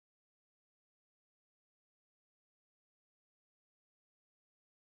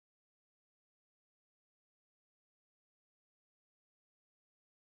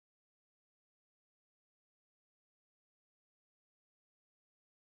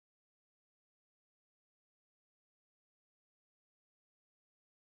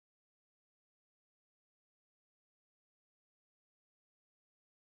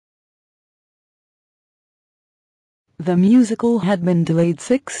The musical had been delayed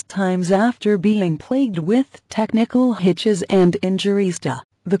 6 times after being plagued with technical hitches and injuries to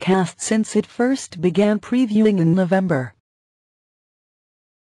the cast since it first began previewing in November.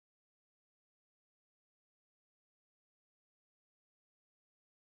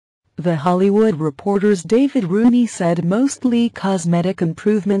 The Hollywood Reporter's David Rooney said mostly cosmetic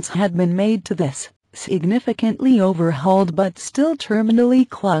improvements had been made to this significantly overhauled but still terminally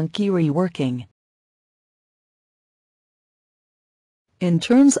clunky reworking. In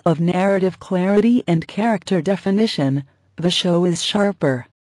terms of narrative clarity and character definition, the show is sharper.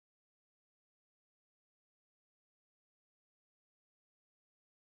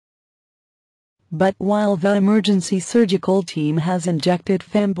 But while the emergency surgical team has injected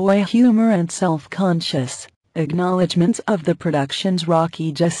fanboy humor and self-conscious acknowledgments of the production's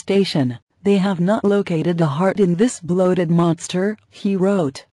rocky gestation, they have not located the heart in this bloated monster, he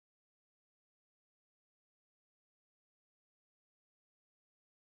wrote.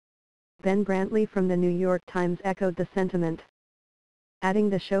 Ben Brantley from the New York Times echoed the sentiment, adding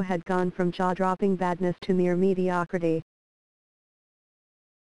the show had gone from jaw-dropping badness to mere mediocrity.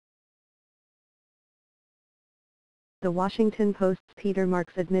 The Washington Post's Peter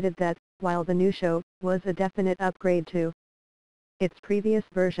Marks admitted that, while the new show was a definite upgrade to its previous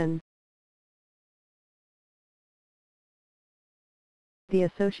version, the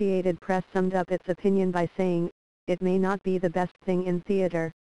Associated Press summed up its opinion by saying, "It may not be the best thing in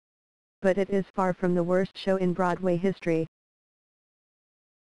theater, but it is far from the worst show in Broadway history."